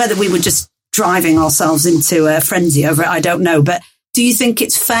sense, whether we were just driving ourselves into a frenzy over it, I don't know. But do you think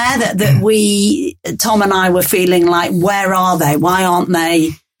it's fair that we, Tom and I, were feeling like, where are they? Why aren't they?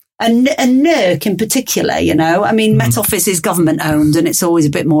 And NERC in particular, Met Office is government owned and it's always a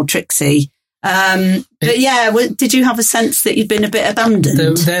bit more tricksy. But yeah, did you have a sense that you'd been a bit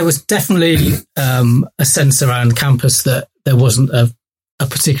abandoned? There was definitely a sense around campus that there wasn't a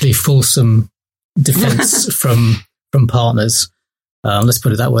particularly fulsome defence from partners. Let's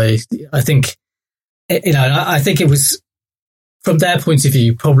put it that way. I think, I think it was, from their point of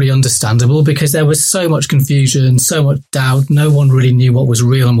view, probably understandable because there was so much confusion, so much doubt. No one really knew what was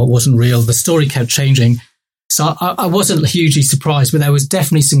real and what wasn't real. The story kept changing. So I wasn't hugely surprised, but there was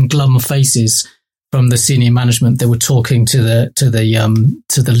definitely some glum faces from the senior management that were talking to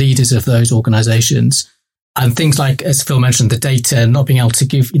the leaders of those organisations, and things like, as Phil mentioned, the data not being able to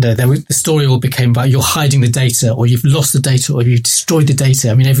give. The story all became about you're hiding the data, or you've lost the data, or you've destroyed the data.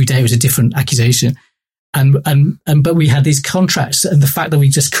 I mean, every day was a different accusation, but we had these contracts, and the fact that we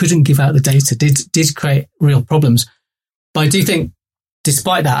just couldn't give out the data did create real problems. But I do think,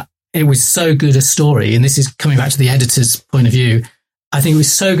 despite that, it was so good a story, and this is coming back to the editor's point of view. I think it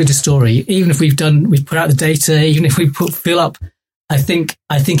was so good a story. Even if we've put out the data, even if we put Phil up, I think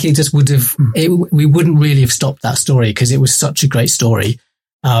it just would have. We wouldn't really have stopped that story because it was such a great story.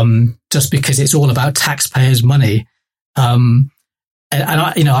 Just because it's all about taxpayers' money, and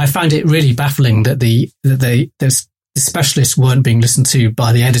I found it really baffling that the specialists weren't being listened to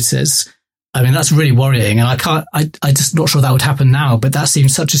by the editors. I mean, that's really worrying. And I just not sure that would happen now, but that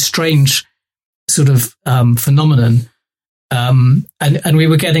seems such a strange sort of phenomenon. And we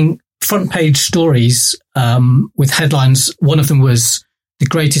were getting front page stories with headlines. One of them was the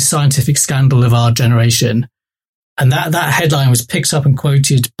greatest scientific scandal of our generation. And that headline was picked up and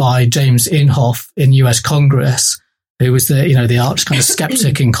quoted by James Inhofe in US Congress, who was the arch kind of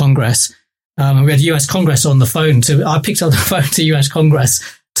skeptic in Congress. And we had US Congress on the phone. I picked up the phone to US Congress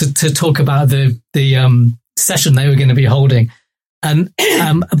to talk about the session they were going to be holding. And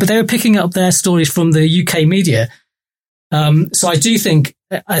but they were picking up their stories from the UK media. So I think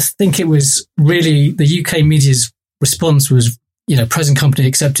it was really the UK media's response was, present company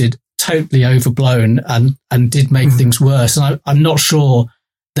accepted, totally overblown and did make things worse. And I'm not sure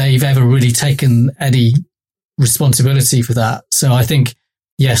they've ever really taken any responsibility for that. So I think,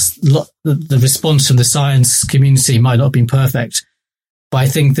 yes, the response from the science community might not have been perfect, but I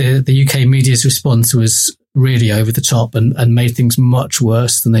think the UK media's response was really over the top and made things much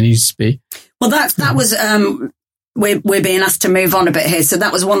worse than they needed to be. Well, that was, we're being asked to move on a bit here. So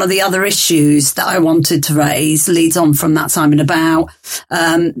that was one of the other issues that I wanted to raise, leads on from that, Simon, about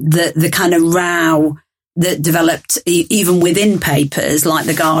the kind of row that developed even within papers like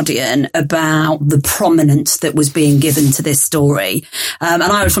The Guardian about the prominence that was being given to this story. And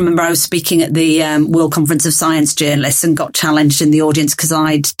I remember I was speaking at the World Conference of Science Journalists and got challenged in the audience because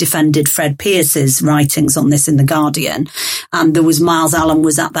I'd defended Fred Pearce's writings on this in The Guardian. And there was Miles Allen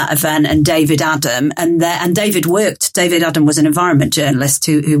was at that event and David Adam. And David Adam was an environment journalist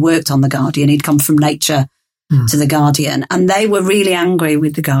who worked on The Guardian. He'd come from Nature to The Guardian, and they were really angry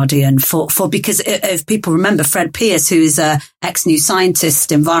with The Guardian for because if people remember Fred Pearce, who is a ex-New Scientist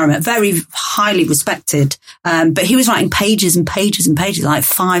environment, very highly respected, but he was writing pages and pages and pages, like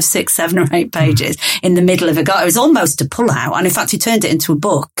 5, 6, 7 or 8 pages in the middle of it was almost a pullout, and in fact he turned it into a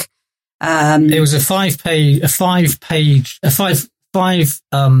book. It was a five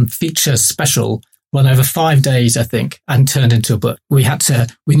feature special run over 5 days, I think, and turned into a book. We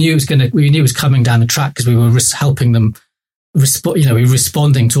knew it was coming down the track because we were helping them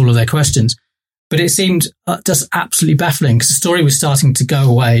responding to all of their questions. But it seemed just absolutely baffling because the story was starting to go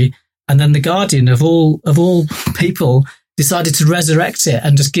away. And then The Guardian of all people decided to resurrect it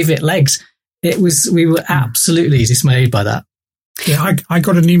and just give it legs. We were absolutely dismayed by that. Yeah. I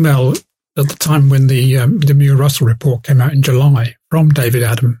got an email at the time when the Muir-Russell report came out in July from David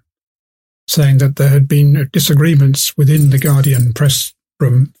Adam, saying that there had been disagreements within the Guardian press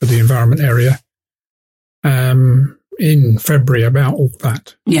room for the environment area in February about all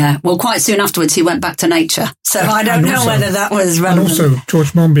that. Yeah, well, quite soon afterwards he went back to Nature, so I don't know whether that was relevant. And also,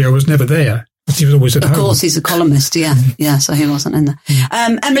 George Monbiot was never there. He was always at home. Of course, he's a columnist, yeah. Yeah, so he wasn't in there.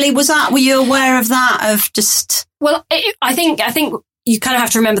 Emily, were you aware of that, of just... Well, I think you kind of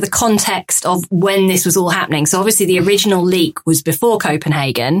have to remember the context of when this was all happening. So obviously the original leak was before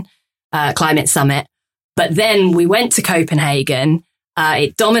Copenhagen, climate summit. But then we went to Copenhagen.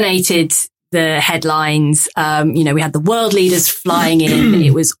 It dominated the headlines. We had the world leaders flying in.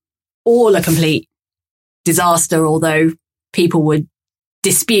 It was all a complete disaster, although people would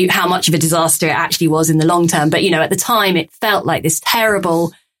dispute how much of a disaster it actually was in the long term. But, at the time it felt like this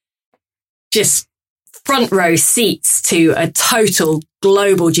terrible, just front row seats to a total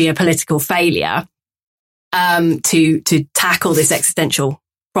global geopolitical failure, to tackle this existential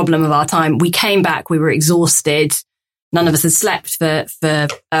problem of our time. We came back, we were exhausted. None of us had slept for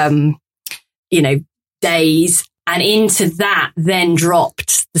days. And into that then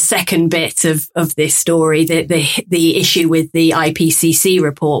dropped the second bit of this story, the issue with the IPCC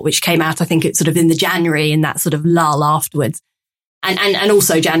report, which came out, I think it's sort of in the January, in that sort of lull afterwards. And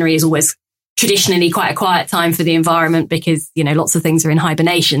also January is always traditionally quite a quiet time for the environment because, lots of things are in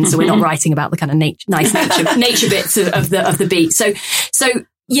hibernation. So we're not writing about the kind of nice nature bits of the beat. So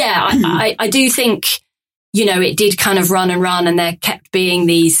yeah, I do think, it did kind of run, and there kept being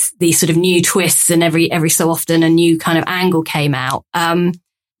these sort of new twists, and every so often a new kind of angle came out.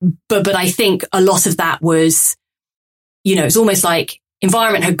 But I think a lot of that was, it's almost like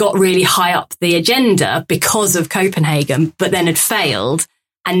environment had got really high up the agenda because of Copenhagen, but then had failed.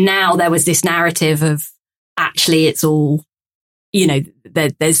 And now there was this narrative of actually it's all,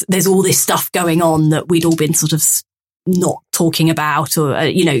 there's all this stuff going on that we'd all been sort of not talking about, or,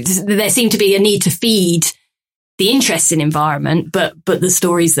 there seemed to be a need to feed the interest in environment, but the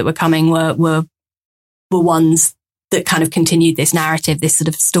stories that were coming were ones that kind of continued this narrative, this sort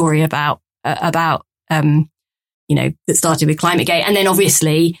of story about that started with Climategate. And then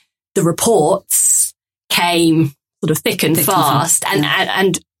obviously the reports came sort of thick and fast.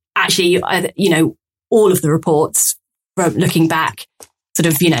 And actually, all of the reports from looking back sort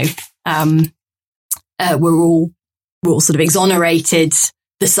of, were all sort of exonerated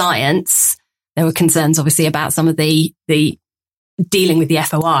the science. There were concerns, obviously, about some of the dealing with the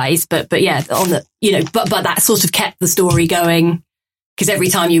FOIs, but yeah, but that sort of kept the story going, because every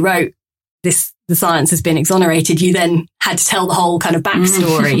time you wrote this, the science has been exonerated, you then had to tell the whole kind of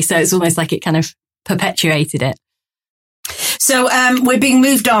backstory. So it's almost like it kind of perpetuated it. So we're being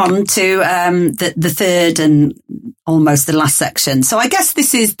moved on to the third and almost the last section. So I guess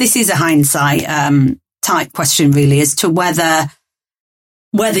this is a hindsight type question, really, as to whether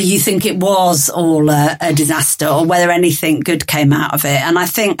you think it was all a disaster or whether anything good came out of it. And I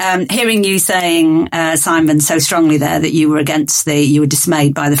think hearing you saying, Simon, so strongly there that you were you were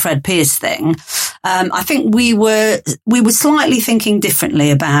dismayed by the Fred Pearce thing, I think we were slightly thinking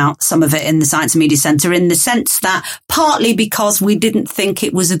differently about some of it in the Science and Media Centre, in the sense that partly because we didn't think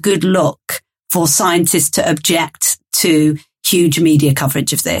it was a good look for scientists to object to huge media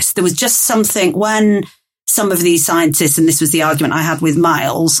coverage of this. There was just something when some of these scientists, and this was the argument I had with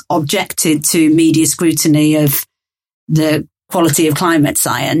Miles, objected to media scrutiny of the quality of climate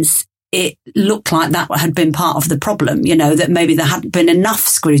science, it looked like that had been part of the problem, that maybe there hadn't been enough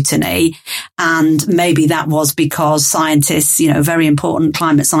scrutiny. And maybe that was because scientists, very important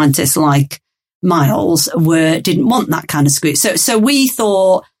climate scientists like Miles didn't want that kind of scrutiny. So we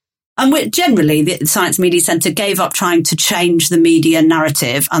thought, and generally, the Science Media Centre gave up trying to change the media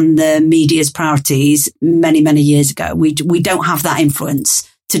narrative and the media's priorities many, many years ago. We don't have that influence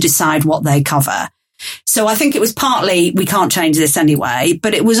to decide what they cover. So I think it was partly we can't change this anyway,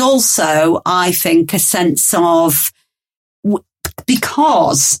 but it was also, I think, a sense of,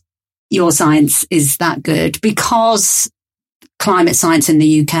 because your science is that good, because climate science in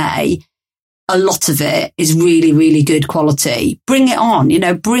the UK, a lot of it is really, really good quality. Bring it on,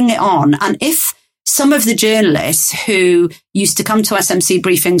 bring it on. And if some of the journalists who used to come to SMC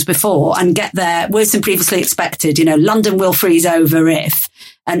briefings before and get there worse than previously expected, London will freeze over if,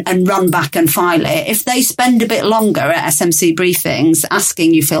 and run back and file it, if they spend a bit longer at SMC briefings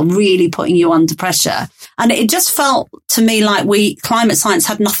asking you, Phil, really putting you under pressure. And it just felt to me like climate science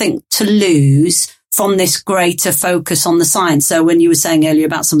had nothing to lose from this greater focus on the science. So when you were saying earlier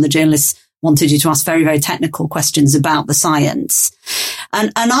about some of the journalists wanted you to ask very, very technical questions about the science.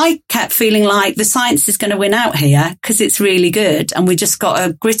 And I kept feeling like the science is going to win out here because it's really good. And we just got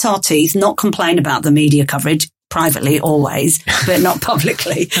to grit our teeth, not complain about the media coverage, privately always, but not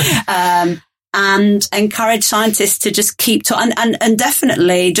publicly. And encourage scientists to just keep and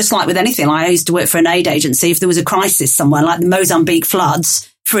definitely, just like with anything, I used to work for an aid agency. If there was a crisis somewhere like the Mozambique floods,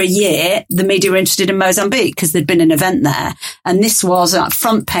 for a year, the media were interested in Mozambique because there'd been an event there. And this was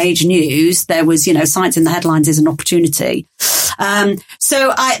front page news. There was, science in the headlines is an opportunity. But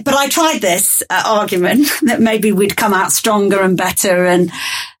I tried this argument that maybe we'd come out stronger and better, and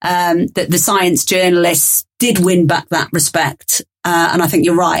that the science journalists did win back that respect. And I think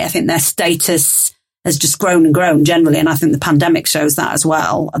you're right. I think their status has just grown and grown generally. And I think the pandemic shows that as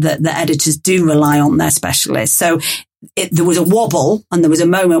well, that the editors do rely on their specialists. So there was a wobble, and there was a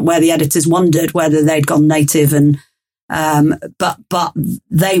moment where the editors wondered whether they'd gone native, and but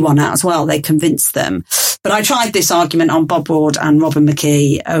they won out as well. They convinced them. But I tried this argument on Bob Ward and Robin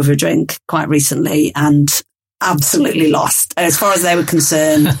McKee over a drink quite recently, and absolutely lost. As far as they were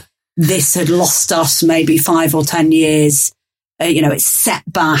concerned, this had lost us maybe 5 or 10 years. It set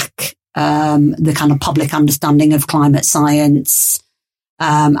back the kind of public understanding of climate science.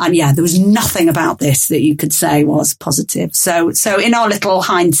 And yeah, there was nothing about this that you could say was positive. So in our little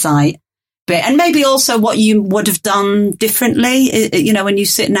hindsight bit, and maybe also what you would have done differently, when you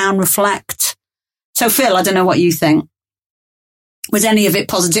sit now and reflect. So Phil, I don't know what you think. Was any of it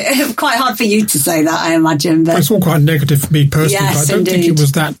positive? Quite hard for you to say that, I imagine. But it's all quite negative for me personally, yes, but I don't indeed. think it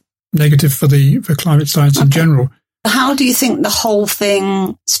was that negative for climate science in general. How do you think the whole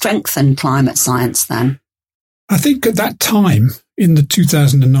thing strengthened climate science then? I think at that time, in the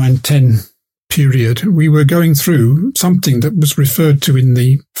 2009-10 period, we were going through something that was referred to in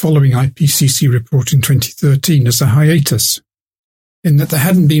the following IPCC report in 2013 as a hiatus, in that there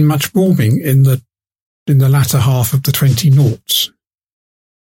hadn't been much warming in the latter half of the 2000s.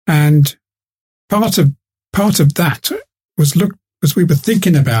 And part of that was as we were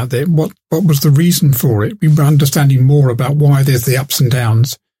thinking about it, what was the reason for it? We were understanding more about why there's the ups and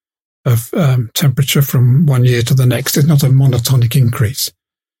downs of temperature from one year to the next. It's not a monotonic increase.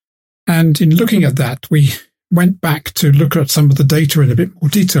 And in looking at that, we went back to look at some of the data in a bit more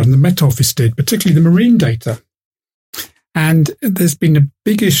detail, and the Met Office did, particularly the marine data. And there's been a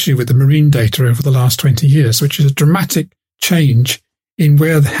big issue with the marine data over the last 20 years, which is a dramatic change in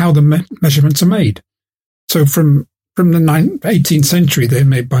how the measurements are made. So from from the 18th century, they're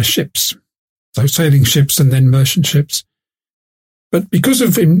made by ships. So sailing ships and then merchant ships. But because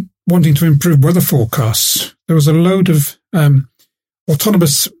of him wanting to improve weather forecasts, there was a load of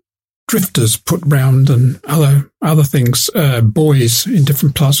autonomous drifters put round and other things, buoys in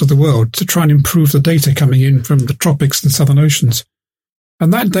different parts of the world to try and improve the data coming in from the tropics and southern oceans.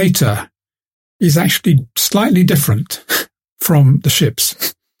 And that data is actually slightly different from the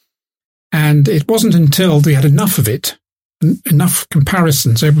ships. And it wasn't until they had enough of it, enough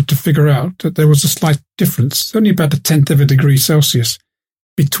comparisons, able to figure out that there was a slight difference, only about 1/10 of a degree Celsius,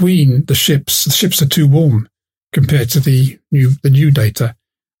 between the ships. The ships are too warm compared to the new data.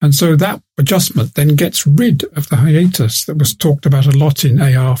 And so that adjustment then gets rid of the hiatus that was talked about a lot in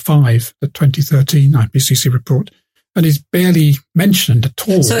AR5, the 2013 IPCC report, and is barely mentioned at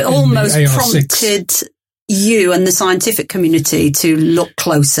all. So it almost prompted you and the scientific community to look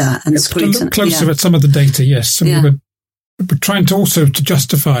closer and scrutinize. To look closer at some of the data, yes. And we were trying to also to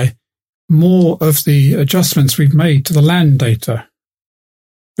justify more of the adjustments we've made to the land data.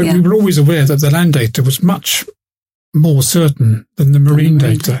 But we were always aware that the land data was much more certain than the marine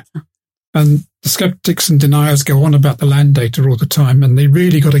data. And the skeptics and deniers go on about the land data all the time, and they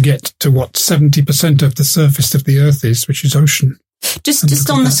really got to get to what 70% of the surface of the Earth is, which is ocean. Just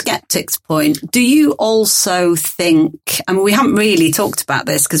on the skeptics point, do you also think, I mean, we haven't really talked about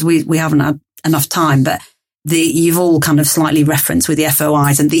this because we haven't had enough time, but you've all kind of slightly referenced with the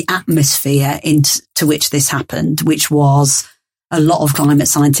FOIs and the atmosphere into which this happened, which was a lot of climate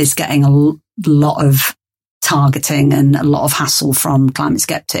scientists getting a lot of targeting and a lot of hassle from climate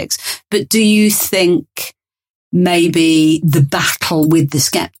skeptics. But do you think maybe the battle with the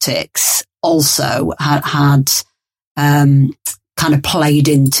skeptics also had kind of played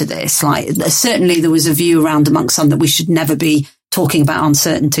into this? Like, certainly there was a view around amongst some that we should never be talking about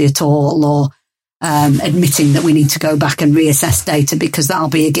uncertainty at all, or admitting that we need to go back and reassess data because that'll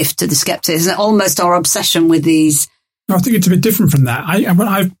be a gift to the skeptics. And almost our obsession with these. No, I think it's a bit different from that.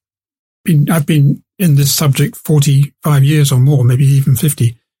 I've been in this subject 45 years or more, maybe even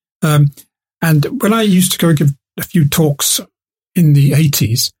 50. And when I used to go and give a few talks in the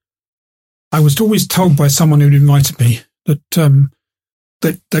 80s, I was always told by someone who'd invited me that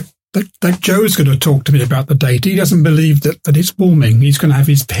Joe's going to talk to me about the data. He doesn't believe that it's warming. He's going to have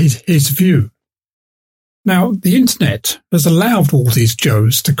his view. Now, the internet has allowed all these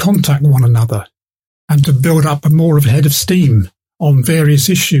Joes to contact one another and to build up more of a head of steam on various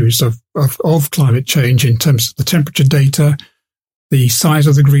issues of climate change in terms of the temperature data, the size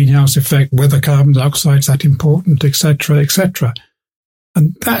of the greenhouse effect, whether carbon dioxide is that important, etc., etc.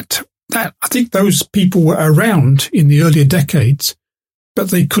 And that I think those people were around in the earlier decades, but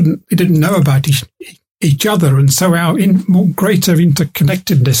they didn't know about each other, and so our more greater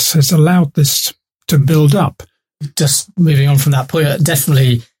interconnectedness has allowed this to build up. Just moving on from that point,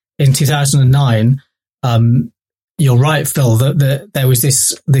 definitely in 2009. You're right, Phil, that there was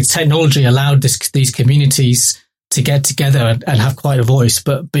the technology allowed these communities to get together and have quite a voice.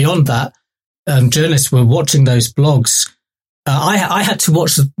 But beyond that, journalists were watching those blogs. I had to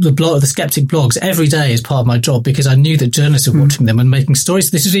watch the skeptic blogs every day as part of my job because I knew that journalists were watching them and making stories.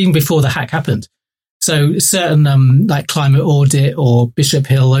 This was even before the hack happened. So certain like Climate Audit or Bishop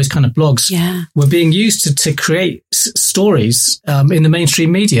Hill, those kind of blogs were being used to create stories in the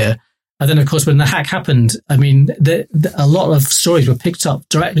mainstream media. And then, of course, when the hack happened, I mean, a lot of stories were picked up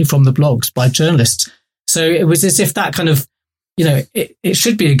directly from the blogs by journalists. So it was as if that kind of, it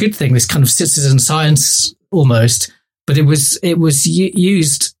should be a good thing, this kind of citizen science almost, but it was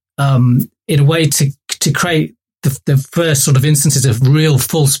used in a way to create the first sort of instances of real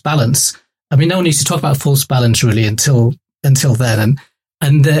false balance. I mean, no one used to talk about false balance really until then,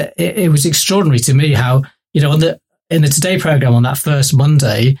 and it was extraordinary to me how in the Today program on that first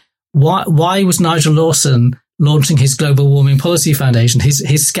Monday. Why was Nigel Lawson launching his Global Warming Policy Foundation,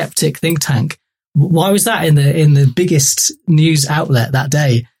 his skeptic think tank? Why was that in the biggest news outlet that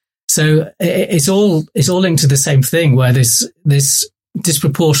day? So it's all linked to the same thing, where this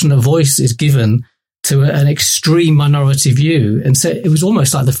disproportionate voice is given to an extreme minority view, and so it was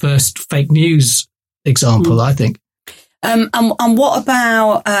almost like the first fake news example, I think. And what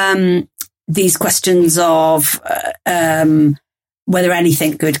about these questions of whether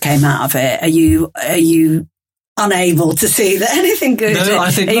anything good came out of it? Are you unable to see that anything good? No, I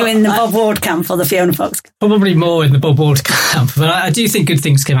think, are you in the Bob Ward camp or the Fiona Fox camp? Probably more in the Bob Ward camp, but I do think good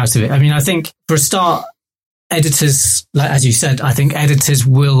things came out of it. I mean, I think for a start, editors, like as you said, I think editors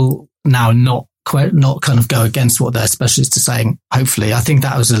will now not kind of go against what their specialists are saying. Hopefully, I think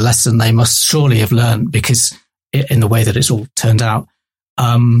that was a lesson they must surely have learned, because in the way that it's all turned out,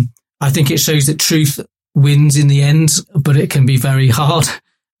 I think it shows that truth wins in the end, but it can be very hard.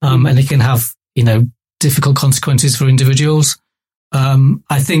 And it can have, difficult consequences for individuals.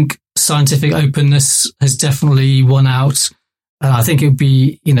 I think scientific openness has definitely won out. I think it would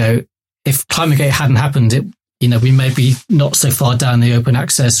be, if Climategate hadn't happened, we may be not so far down the open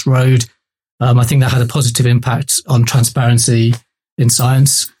access road. I think that had a positive impact on transparency in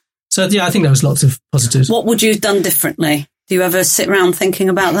science. So, yeah, I think there was lots of positives. What would you have done differently? Do you ever sit around thinking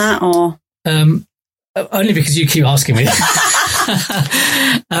about that, or? Only because you keep asking me.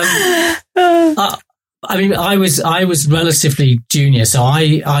 I was relatively junior, so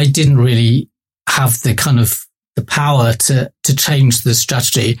I didn't really have the kind of the power to change the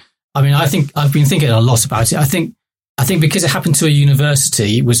strategy. I think I've been thinking a lot about it. I think because it happened to a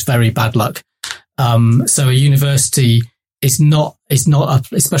university, it was very bad luck. So a university is not,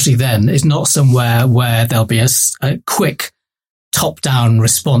 especially then, is not somewhere where there'll be a quick top-down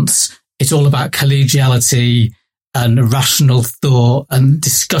response. It's all about collegiality and rational thought and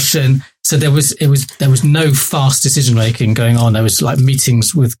discussion. So there was no fast decision making going on. There was like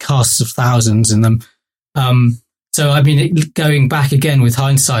meetings with casts of thousands in them. Going back again with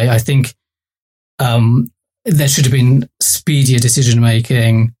hindsight, I think there should have been speedier decision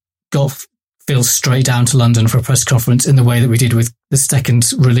making. Got Phil straight down to London for a press conference in the way that we did with the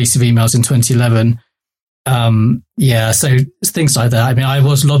second release of emails in 2011. So things like that. I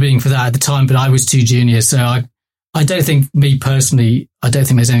was lobbying for that at the time, but I was too junior. So I don't think there's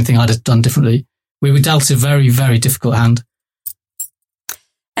anything I'd have done differently. We were dealt a very, very difficult hand.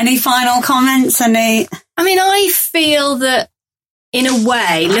 Any final comments? I feel that in a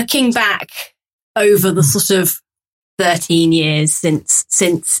way, looking back over the sort of 13 years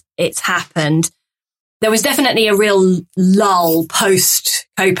since it's happened, there was definitely a real lull post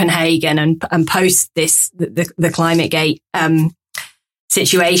Copenhagen and post the Climategate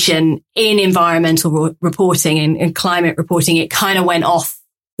situation in environmental reporting and climate reporting. It kind of went off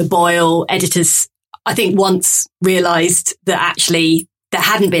the boil. Editors, I think, once realised that actually there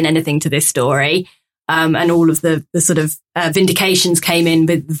hadn't been anything to this story, and all of the sort of vindications came in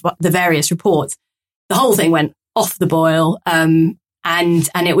with the various reports. The whole thing went off the boil, and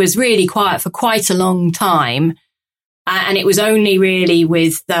it was really quiet for quite a long time. And it was only really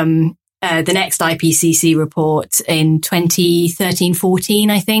with the next IPCC report in 2013-14,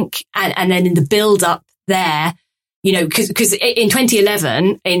 I think. And then in the build up there, because in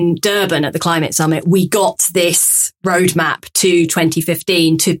 2011 in Durban at the Climate Summit, we got this roadmap to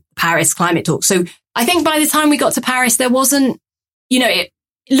 2015 to Paris climate talks. So I think by the time we got to Paris, there wasn't,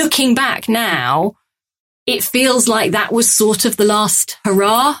 looking back now, it feels like that was sort of the last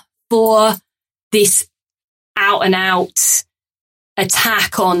hurrah for this out and out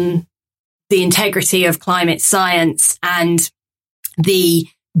attack on the integrity of climate science and the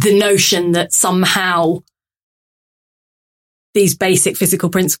notion that somehow these basic physical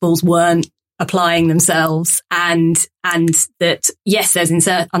principles weren't applying themselves, and that, yes, there's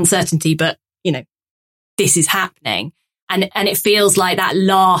uncertainty, but, this is happening. And it feels like that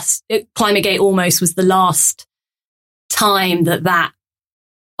Climategate almost was the last time that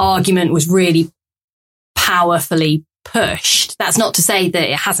argument was really powerfully pushed. That's not to say that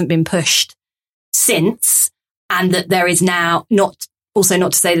it hasn't been pushed since, and that there is now not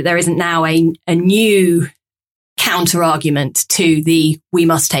to say that there isn't now a new counter argument to the we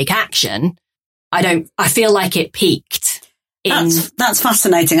must take action. I feel like it peaked. That's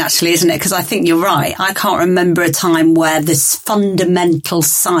fascinating, actually, isn't it? Because I think you're right. I can't remember a time where this fundamental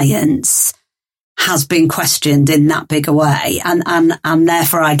science has been questioned in that big a way. And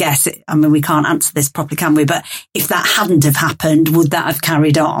therefore, I guess, we can't answer this properly, can we? But if that hadn't have happened, would that have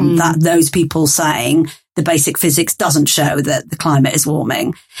carried on? That those people saying the basic physics doesn't show that the climate is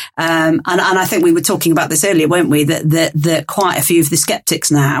warming. And I think we were talking about this earlier, weren't we? That quite a few of the skeptics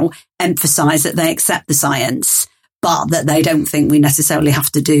now emphasize that they accept the science, but that they don't think we necessarily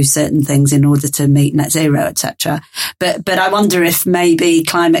have to do certain things in order to meet net zero, etc. But I wonder if maybe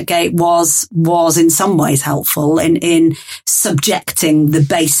Climategate was in some ways helpful in subjecting the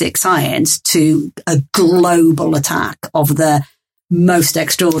basic science to a global attack of the most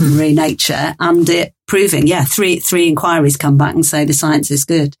extraordinary nature, and it proving, three inquiries come back and say the science is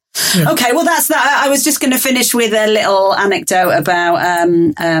good. Yeah. Okay, well, that's that. I was just going to finish with a little anecdote about,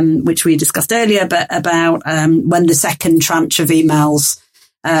 which we discussed earlier, but about when the second tranche of emails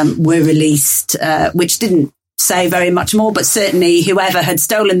were released, which didn't say very much more, but certainly whoever had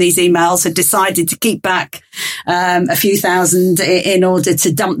stolen these emails had decided to keep back a few thousand in order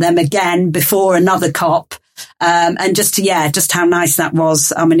to dump them again before another COP. And just how nice that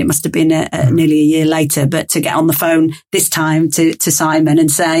was. I mean, it must have been nearly a year later, but to get on the phone this time to Simon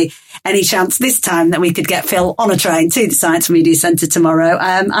and say, any chance this time that we could get Phil on a train to the Science Media Centre tomorrow?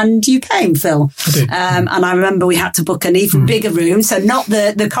 And you came, Phil. I did. And I remember we had to book an even bigger room. So not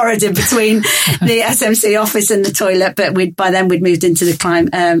the corridor between the SMC office and the toilet, but by then we'd moved into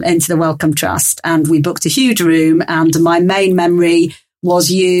the Wellcome Trust, and we booked a huge room. And my main memory was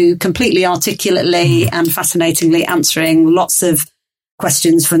you completely articulately and fascinatingly answering lots of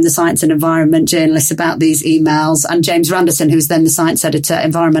questions from the science and environment journalists about these emails, and James Randerson, who's then the science editor,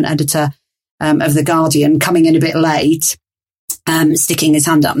 environment editor of The Guardian, coming in a bit late, sticking his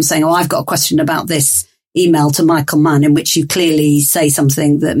hand up and saying, I've got a question about this email to Michael Mann, in which you clearly say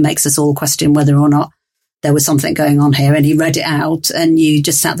something that makes us all question whether or not there was something going on here. And he read it out, and you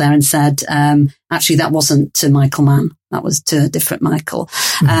just sat there and said, actually, that wasn't to Michael Mann. That was to a different Michael.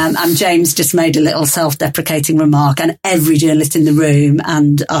 And James just made a little self-deprecating remark, and every journalist in the room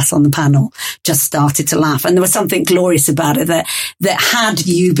and us on the panel just started to laugh. And there was something glorious about it that had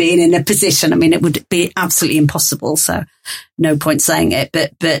you been in a position, I mean, it would be absolutely impossible. So no point saying it.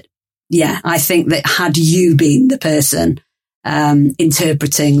 But yeah, I think that had you been the person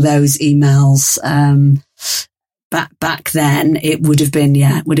interpreting those emails back then, it would have been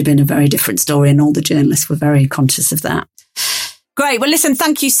a very different story, and all the journalists were very conscious of that. Great. Well, listen,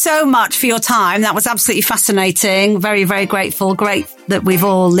 thank you so much for your time. That was absolutely fascinating. Very, very grateful. Great that we've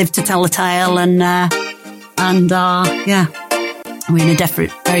all lived to tell the tale, and we're in a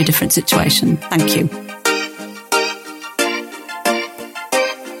very different situation. Thank you.